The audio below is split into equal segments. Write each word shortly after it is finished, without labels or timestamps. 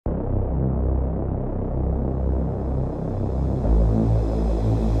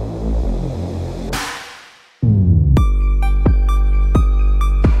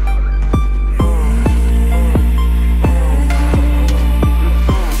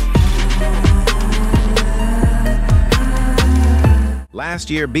Last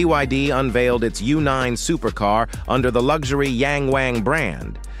year, BYD unveiled its U9 supercar under the luxury Yangwang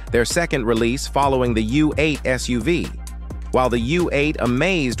brand, their second release following the U8 SUV. While the U8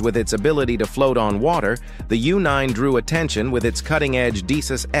 amazed with its ability to float on water, the U9 drew attention with its cutting-edge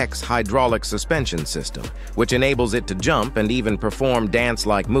DiSus-X hydraulic suspension system, which enables it to jump and even perform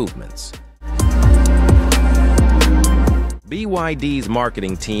dance-like movements. BYD's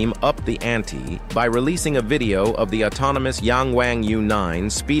marketing team upped the ante by releasing a video of the autonomous Yangwang U9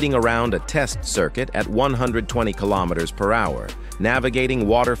 speeding around a test circuit at 120 kilometers per hour, navigating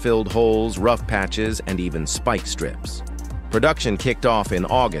water-filled holes, rough patches, and even spike strips. Production kicked off in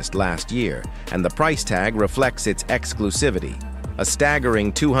August last year, and the price tag reflects its exclusivity, a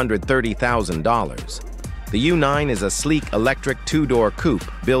staggering $230,000. The U9 is a sleek electric two-door coupe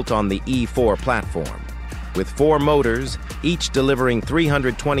built on the E4 platform. With 4 motors, each delivering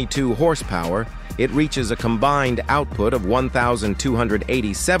 322 horsepower, it reaches a combined output of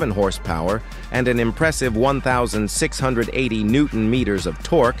 1,287 horsepower and an impressive 1,680 newton-meters of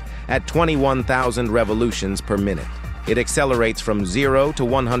torque at 21,000 revolutions per minute. It accelerates from 0 to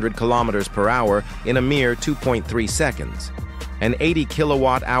 100 kilometers per hour in a mere 2.3 seconds. An 80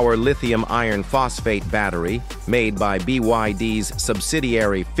 kilowatt-hour lithium iron phosphate battery, made by BYD's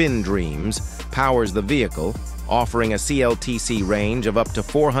subsidiary FinDreams, powers the vehicle, offering a CLTC range of up to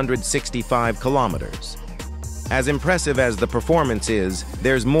 465 kilometers. As impressive as the performance is,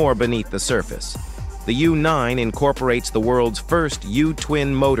 there's more beneath the surface. The U9 incorporates the world's first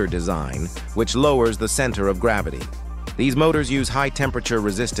U-twin motor design, which lowers the center of gravity. These motors use high-temperature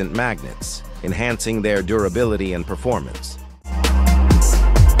resistant magnets, enhancing their durability and performance.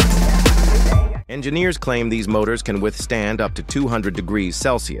 Engineers claim these motors can withstand up to 200 degrees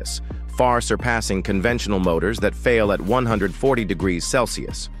Celsius, far surpassing conventional motors that fail at 140 degrees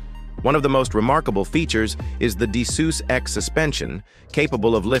Celsius. One of the most remarkable features is the DiSus-X suspension,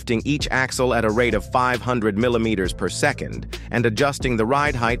 capable of lifting each axle at a rate of 500 millimeters per second and adjusting the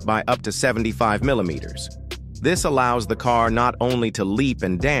ride height by up to 75 millimeters. This allows the car not only to leap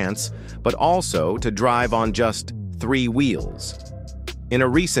and dance, but also to drive on just 3 wheels. In a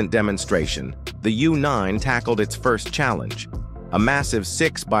recent demonstration, the U9 tackled its first challenge, a massive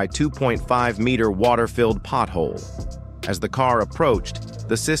 6 by 2.5 meter water-filled pothole. As the car approached,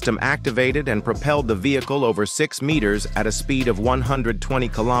 the system activated and propelled the vehicle over 6 meters at a speed of 120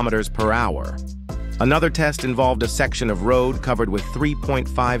 kilometers per hour. Another test involved a section of road covered with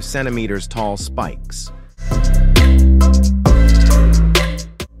 3.5 centimeters tall spikes.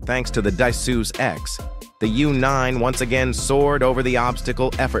 Thanks to the DiSus-X, the U9 once again soared over the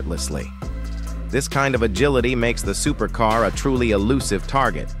obstacle effortlessly. This kind of agility makes the supercar a truly elusive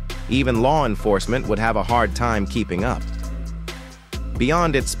target. Even law enforcement would have a hard time keeping up.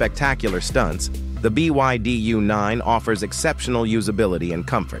 Beyond its spectacular stunts, the BYD U9 offers exceptional usability and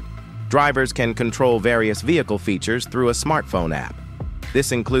comfort. Drivers can control various vehicle features through a smartphone app.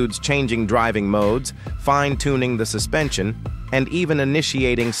 This includes changing driving modes, fine-tuning the suspension, and even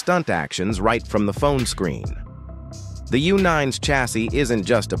initiating stunt actions right from the phone screen. The U9's chassis isn't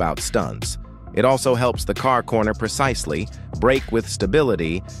just about stunts. It also helps the car corner precisely, brake with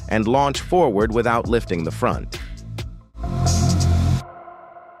stability, and launch forward without lifting the front.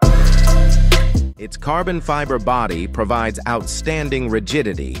 Its carbon fiber body provides outstanding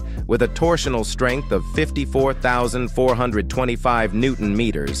rigidity with a torsional strength of 54,425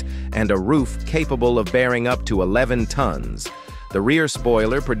 newton-meters and a roof capable of bearing up to 11 tons. The rear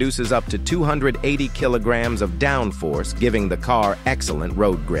spoiler produces up to 280 kilograms of downforce, giving the car excellent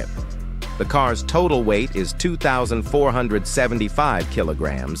road grip. The car's total weight is 2,475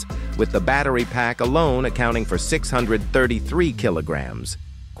 kilograms, with the battery pack alone accounting for 633 kilograms.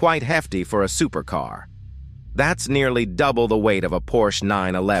 Quite hefty for a supercar. That's nearly double the weight of a Porsche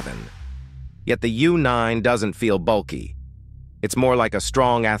 911. Yet the U9 doesn't feel bulky. It's more like a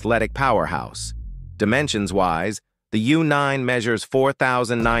strong athletic powerhouse. Dimensions-wise, the U9 measures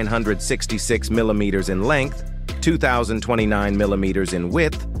 4,966 millimeters in length, 2,029 millimeters in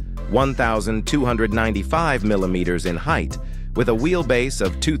width, 1,295 millimeters in height, with a wheelbase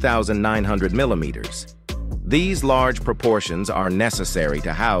of 2,900 millimeters. These large proportions are necessary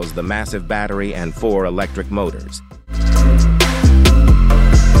to house the massive battery and 4 electric motors.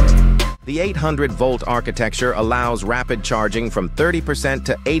 The 800-volt architecture allows rapid charging from 30%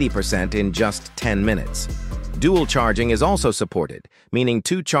 to 80% in just 10 minutes. Dual charging is also supported, meaning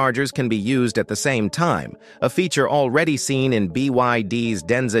 2 chargers can be used at the same time, a feature already seen in BYD's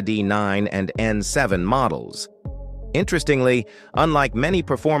Denza D9 and N7 models. Interestingly, unlike many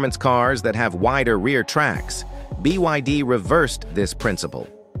performance cars that have wider rear tracks, BYD reversed this principle.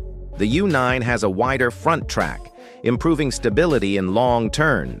 The U9 has a wider front track, improving stability in long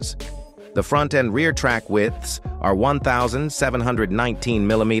turns. The front and rear track widths are 1,719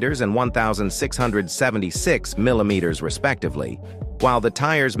 millimeters and 1,676 millimeters respectively, while the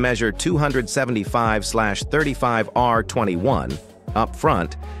tires measure 275/35R21 up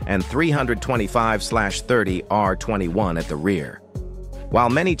front and 325/30R21 at the rear. While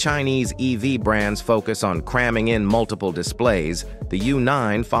many Chinese EV brands focus on cramming in multiple displays, the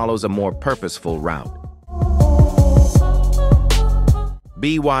U9 follows a more purposeful route.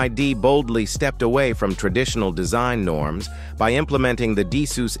 BYD boldly stepped away from traditional design norms by implementing the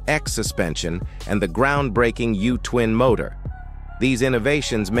DiSus-X suspension and the groundbreaking U-twin motor. These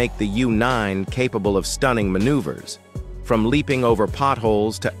innovations make the U9 capable of stunning maneuvers, from leaping over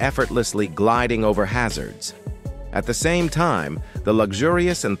potholes to effortlessly gliding over hazards. At the same time, the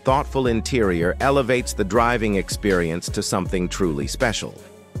luxurious and thoughtful interior elevates the driving experience to something truly special.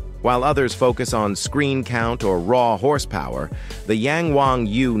 While others focus on screen count or raw horsepower, the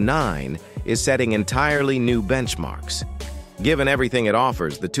Yangwang U9 is setting entirely new benchmarks. Given everything it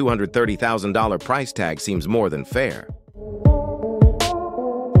offers, the $230,000 price tag seems more than fair.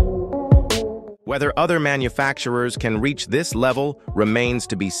 Whether other manufacturers can reach this level remains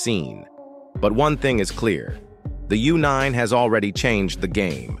to be seen. But one thing is clear: the U9 has already changed the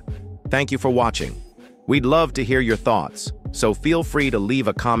game. Thank you for watching. We'd love to hear your thoughts, so feel free to leave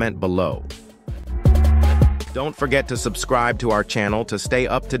a comment below. Don't forget to subscribe to our channel to stay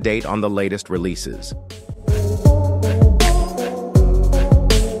up to date on the latest releases.